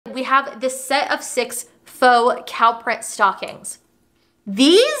we have this set of 6 faux cow print stockings.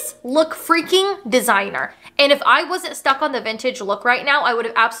 These look freaking designer. And if I wasn't stuck on the vintage look right now, I would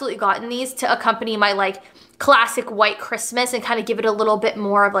have absolutely gotten these to accompany my like classic white Christmas and kind of give it a little bit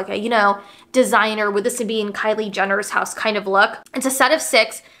more of like a, you know, designer with this being Kylie Jenner's house kind of look. It's a set of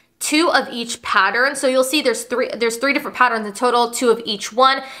 6. 2 of each pattern. So you'll see there's three different patterns in total, 2 of each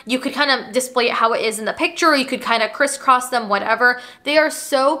one. You could kind of display it how it is in the picture, or you could kind of crisscross them, whatever. They are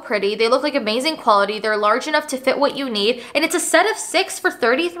so pretty. They look like amazing quality. They're large enough to fit what you need. And it's a set of 6 for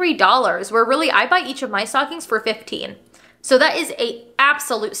 $33, where really I buy each of my stockings for $15. So that is a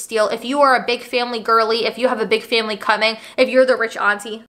absolute steal. If you are a big family girly, if you have a big family coming, if you're the rich auntie,